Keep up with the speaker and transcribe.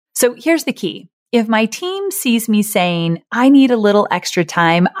So here's the key. If my team sees me saying, I need a little extra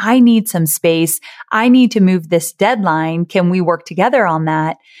time, I need some space, I need to move this deadline, can we work together on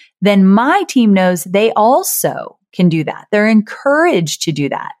that? Then my team knows they also can do that. They're encouraged to do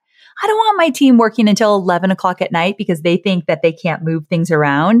that. I don't want my team working until 11 o'clock at night because they think that they can't move things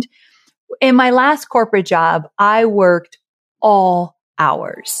around. In my last corporate job, I worked all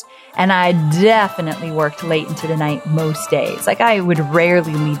hours. And I definitely worked late into the night most days. Like I would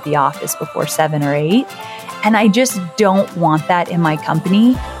rarely leave the office before 7 or 8. And I just don't want that in my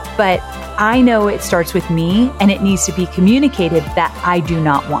company. But I know it starts with me and it needs to be communicated that I do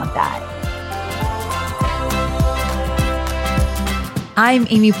not want that. I'm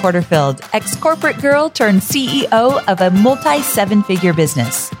Amy Porterfield, ex-corporate girl turned CEO of a multi-7-figure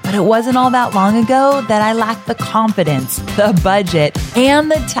business. But it wasn't all that long ago that I lacked the confidence, the budget,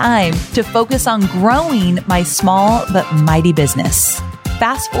 and the time to focus on growing my small but mighty business.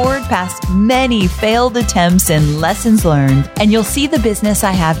 Fast forward past many failed attempts and lessons learned, and you'll see the business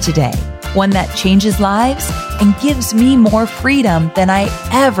I have today. One that changes lives and gives me more freedom than I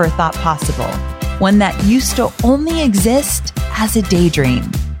ever thought possible. One that used to only exist as a daydream.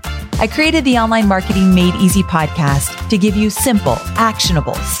 I created the Online Marketing Made Easy podcast to give you simple,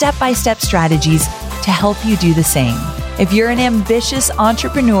 actionable, step-by-step strategies to help you do the same. If you're an ambitious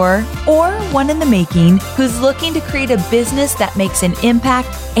entrepreneur or one in the making who's looking to create a business that makes an impact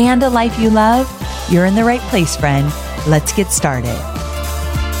and a life you love, you're in the right place, friend. Let's get started.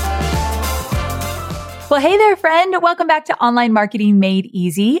 Well, hey there, friend. Welcome back to Online Marketing Made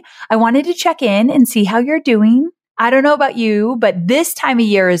Easy. I wanted to check in and see how you're doing. I don't know about you, but this time of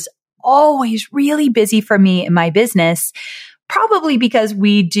year is always really busy for me in my business, probably because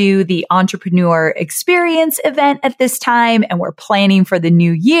we do the Entrepreneur Experience event at this time and we're planning for the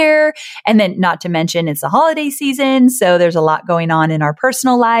new year. And then not to mention it's the holiday season. So there's a lot going on in our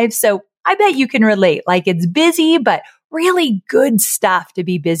personal lives. So I bet you can relate. Like it's busy, but really good stuff to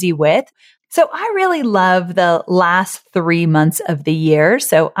be busy with. So I really love the last 3 months of the year.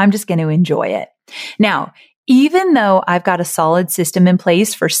 So I'm just going to enjoy it. Now, even though I've got a solid system in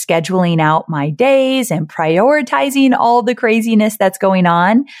place for scheduling out my days and prioritizing all the craziness that's going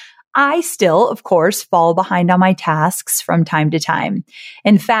on, I still, of course, fall behind on my tasks from time to time.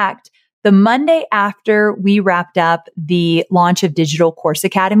 In fact, the Monday after we wrapped up the launch of Digital Course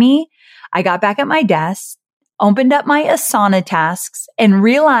Academy, I got back at my desk, opened up my Asana tasks, and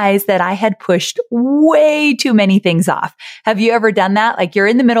realized that I had pushed way too many things off. Have you ever done that? Like you're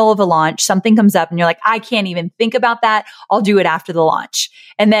in the middle of a launch, something comes up and you're like, I can't even think about that. I'll do it after the launch.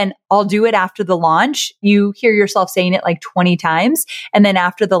 And then I'll do it after the launch. You hear yourself saying it like 20 times. And then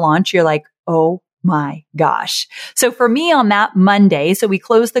after the launch, you're like, oh my gosh. So for me on that Monday, so we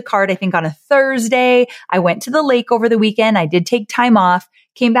closed the cart, I think on a Thursday. I went to the lake over the weekend. I did take time off,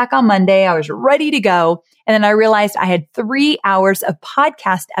 came back on Monday. I was ready to go. And then I realized I had 3 hours of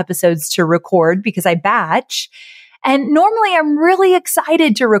podcast episodes to record because I batch. And normally I'm really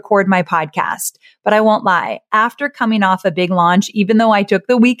excited to record my podcast, but I won't lie. After coming off a big launch, even though I took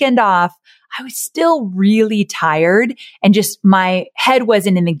the weekend off, I was still really tired and just my head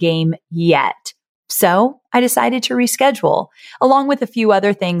wasn't in the game yet. So I decided to reschedule along with a few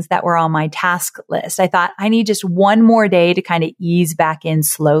other things that were on my task list. I thought I need just one more day to kind of ease back in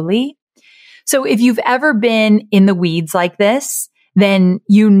slowly. So if you've ever been in the weeds like this, then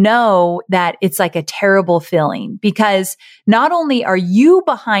you know that it's like a terrible feeling because not only are you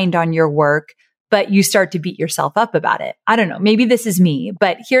behind on your work, but you start to beat yourself up about it. I don't know. Maybe this is me,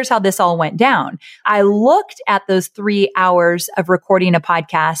 but here's how this all went down. I looked at those 3 hours of recording a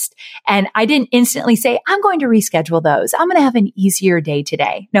podcast and I didn't instantly say, I'm going to reschedule those. I'm going to have an easier day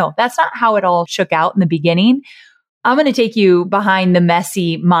today. No, that's not how it all shook out in the beginning. I'm going to take you behind the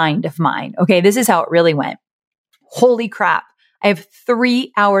messy mind of mine. Okay, this is how it really went. Holy crap. I have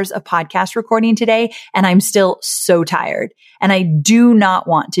 3 hours of podcast recording today and I'm still so tired and I do not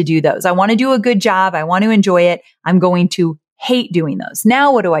want to do those. I want to do a good job. I want to enjoy it. I'm going to hate doing those.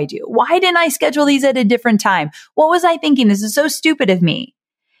 Now what do I do? Why didn't I schedule these at a different time? What was I thinking? This is so stupid of me.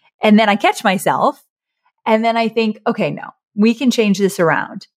 And then I catch myself and then I think, okay, no, we can change this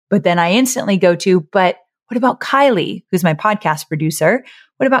around. But then I instantly go to, but what about Kylie, who's my podcast producer?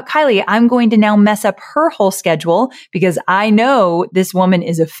 What about Kylie? I'm going to now mess up her whole schedule because I know this woman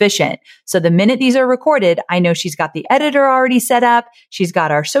is efficient. So the minute these are recorded, I know she's got the editor already set up. She's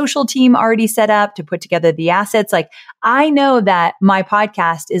got our social team already set up to put together the assets. Like I know that my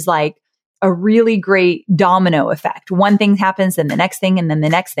podcast is like a really great domino effect. One thing happens, then the next thing, and then the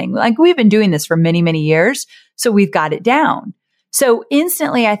next thing. Like we've been doing this for many, many years. So we've got it down. So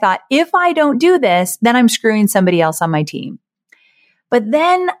instantly I thought, if I don't do this, then I'm screwing somebody else on my team. But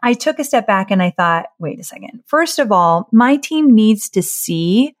then I took a step back and I thought, wait a second. First of all, my team needs to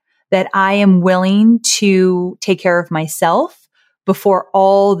see that I am willing to take care of myself before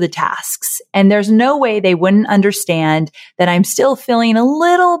all the tasks. And there's no way they wouldn't understand that I'm still feeling a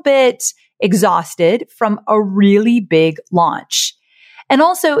little bit exhausted from a really big launch. And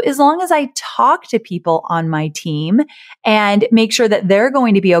also, as long as I talk to people on my team and make sure that they're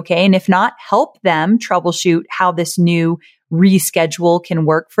going to be okay, and if not, help them troubleshoot how this new reschedule can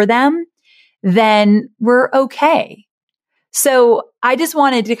work for them, then we're okay. So I just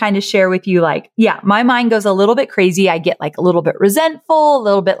wanted to kind of share with you, my mind goes a little bit crazy. I get a little bit resentful, a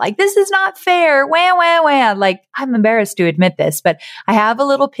little bit this is not fair. Wah, wah, wah. I'm embarrassed to admit this, but I have a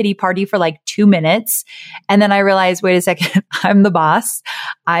little pity party for 2 minutes. And then I realize, wait a second, I'm the boss.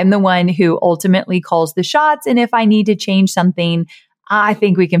 I'm the one who ultimately calls the shots. And if I need to change something, I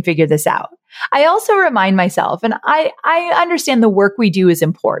think we can figure this out. I also remind myself, and I understand the work we do is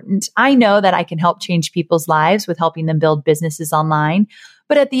important. I know that I can help change people's lives with helping them build businesses online.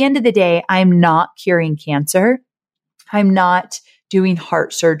 But at the end of the day, I'm not curing cancer. I'm not doing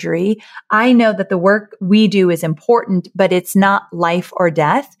heart surgery. I know that the work we do is important, but it's not life or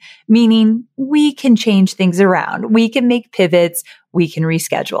death, meaning we can change things around. We can make pivots. We can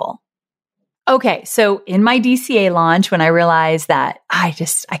reschedule. Okay. So in my DCA launch, when I realized that I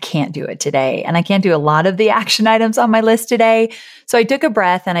can't do it today and I can't do a lot of the action items on my list today. So I took a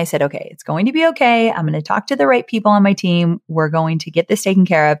breath and I said, okay, it's going to be okay. I'm going to talk to the right people on my team. We're going to get this taken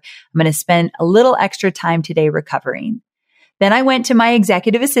care of. I'm going to spend a little extra time today recovering. Then I went to my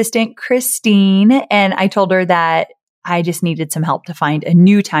executive assistant, Christine, and I told her that I just needed some help to find a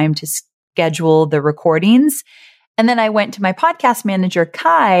new time to schedule the recordings. And then I went to my podcast manager,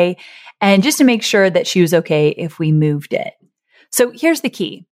 Kai, and just to make sure that she was okay if we moved it. So here's the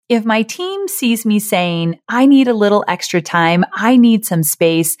key. If my team sees me saying, I need a little extra time, I need some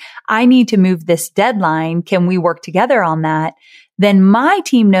space, I need to move this deadline, can we work together on that? Then my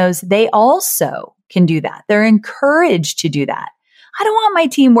team knows they also can do that. They're encouraged to do that. I don't want my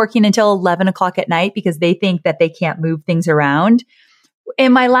team working until 11 o'clock at night because they think that they can't move things around.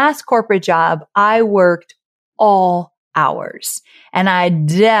 In my last corporate job, I worked all hours. And I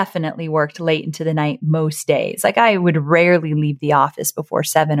definitely worked late into the night most days. I would rarely leave the office before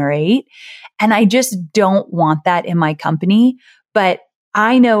 7 or 8. And I just don't want that in my company. But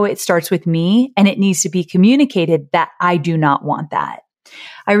I know it starts with me and it needs to be communicated that I do not want that.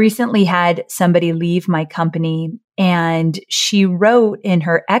 I recently had somebody leave my company and she wrote in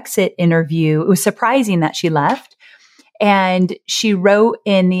her exit interview, it was surprising that she left. And she wrote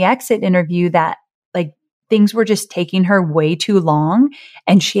in the exit interview that things were just taking her way too long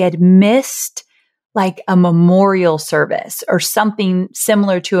and she had missed a memorial service or something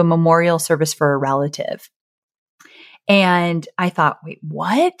similar to a memorial service for a relative. And I thought, wait,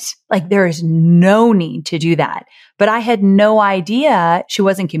 what? There is no need to do that. But I had no idea she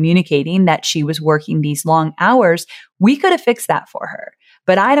wasn't communicating that she was working these long hours. We could have fixed that for her.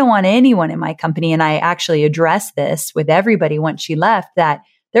 But I don't want anyone in my company, and I actually addressed this with everybody once she left, that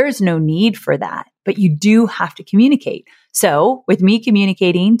there is no need for that, but you do have to communicate. So with me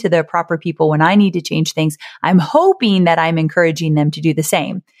communicating to the proper people when I need to change things, I'm hoping that I'm encouraging them to do the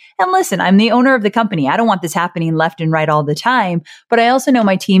same. And listen, I'm the owner of the company. I don't want this happening left and right all the time, but I also know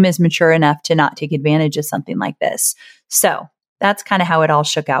my team is mature enough to not take advantage of something like this. So that's kind of how it all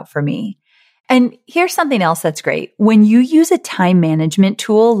shook out for me. And here's something else that's great. When you use a time management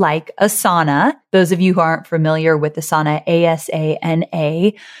tool like Asana, those of you who aren't familiar with Asana,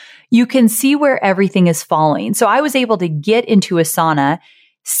 ASANA, you can see where everything is falling. So I was able to get into Asana,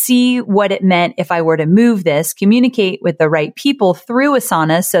 see what it meant if I were to move this, communicate with the right people through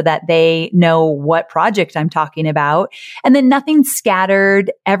Asana so that they know what project I'm talking about. And then nothing's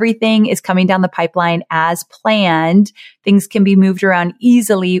scattered. Everything is coming down the pipeline as planned. Things can be moved around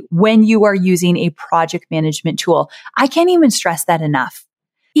easily when you are using a project management tool. I can't even stress that enough.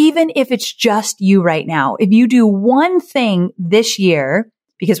 Even if it's just you right now, if you do one thing this year,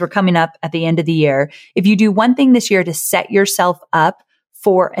 because we're coming up at the end of the year, if you do one thing this year to set yourself up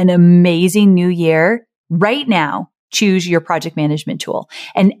for an amazing new year, right now, choose your project management tool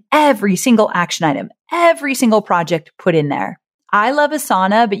and every single action item, every single project put in there. I love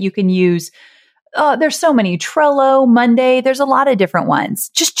Asana, but you can use, there's so many, Trello, Monday, there's a lot of different ones.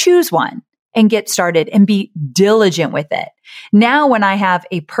 Just choose one and get started and be diligent with it. Now, when I have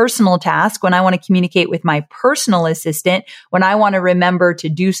a personal task, when I want to communicate with my personal assistant, when I want to remember to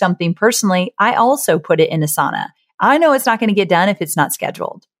do something personally, I also put it in Asana. I know it's not going to get done if it's not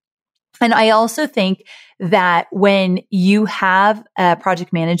scheduled. And I also think that when you have a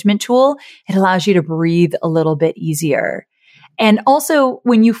project management tool, it allows you to breathe a little bit easier. And also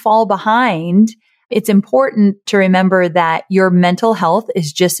when you fall behind, it's important to remember that your mental health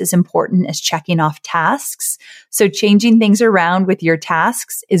is just as important as checking off tasks. So changing things around with your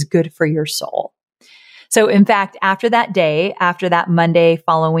tasks is good for your soul. So in fact, after that day, after that Monday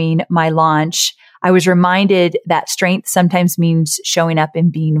following my launch, I was reminded that strength sometimes means showing up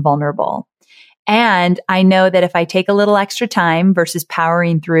and being vulnerable. And I know that if I take a little extra time versus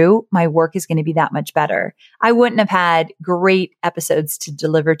powering through, my work is going to be that much better. I wouldn't have had great episodes to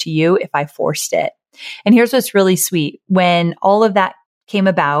deliver to you if I forced it. And here's what's really sweet. When all of that came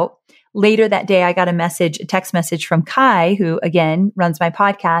about, later that day, I got a text message from Kai, who again runs my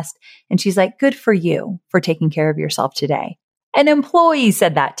podcast. And she's like, good for you for taking care of yourself today. An employee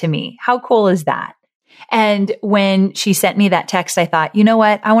said that to me. How cool is that? And when she sent me that text, I thought, you know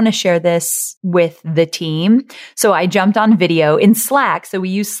what? I want to share this with the team. So I jumped on video in Slack. So we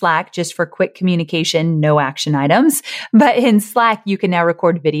use Slack just for quick communication, no action items. But in Slack, you can now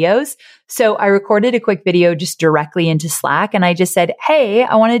record videos. So I recorded a quick video just directly into Slack. And I just said, hey,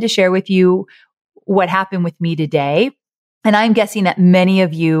 I wanted to share with you what happened with me today. And I'm guessing that many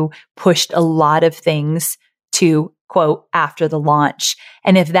of you pushed a lot of things to quote, after the launch.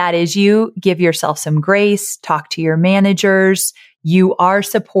 And if that is you, give yourself some grace, talk to your managers. You are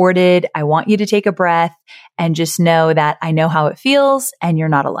supported. I want you to take a breath and just know that I know how it feels and you're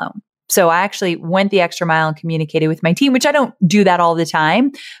not alone. So I actually went the extra mile and communicated with my team, which I don't do that all the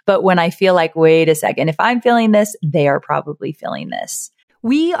time. But when I feel like, wait a second, if I'm feeling this, they are probably feeling this.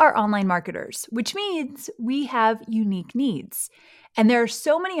 We are online marketers, which means we have unique needs. And there are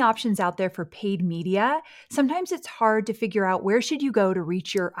so many options out there for paid media. Sometimes it's hard to figure out where should you go to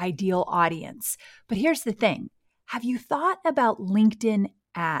reach your ideal audience. But here's the thing. Have you thought about LinkedIn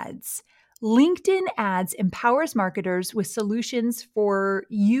ads? LinkedIn ads empowers marketers with solutions for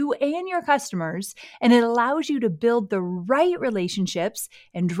you and your customers, and it allows you to build the right relationships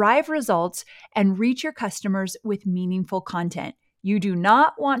and drive results and reach your customers with meaningful content. You do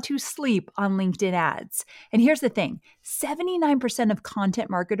not want to sleep on LinkedIn ads. And here's the thing, 79% of content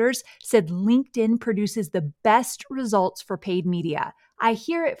marketers said LinkedIn produces the best results for paid media. I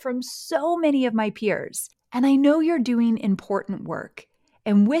hear it from so many of my peers. And I know you're doing important work.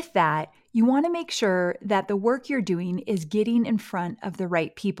 And with that, you want to make sure that the work you're doing is getting in front of the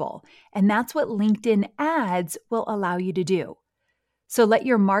right people. And that's what LinkedIn ads will allow you to do. So let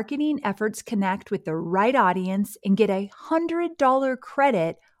your marketing efforts connect with the right audience and get a $100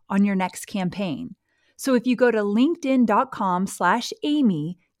 credit on your next campaign. So if you go to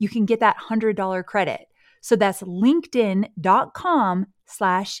linkedin.com/Amy, you can get that $100 credit. So that's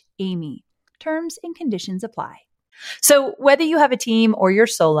linkedin.com/Amy. Terms and conditions apply. So whether you have a team or you're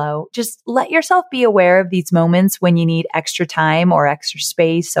solo, just let yourself be aware of these moments when you need extra time or extra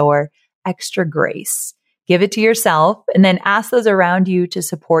space or extra grace. Give it to yourself and then ask those around you to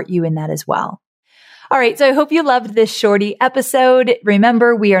support you in that as well. All right. So I hope you loved this shorty episode.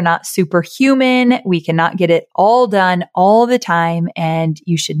 Remember, we are not superhuman. We cannot get it all done all the time. And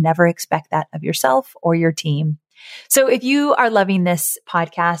you should never expect that of yourself or your team. So if you are loving this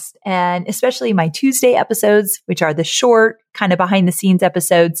podcast and especially my Tuesday episodes, which are the short kind of behind the scenes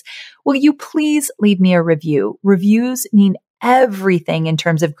episodes, will you please leave me a review? Reviews mean everything in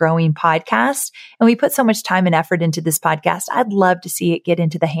terms of growing podcasts. And we put so much time and effort into this podcast. I'd love to see it get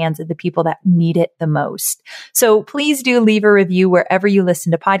into the hands of the people that need it the most. So please do leave a review wherever you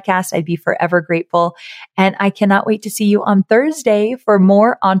listen to podcasts. I'd be forever grateful. And I cannot wait to see you on Thursday for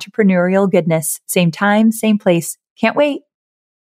more entrepreneurial goodness. Same time, same place. Can't wait.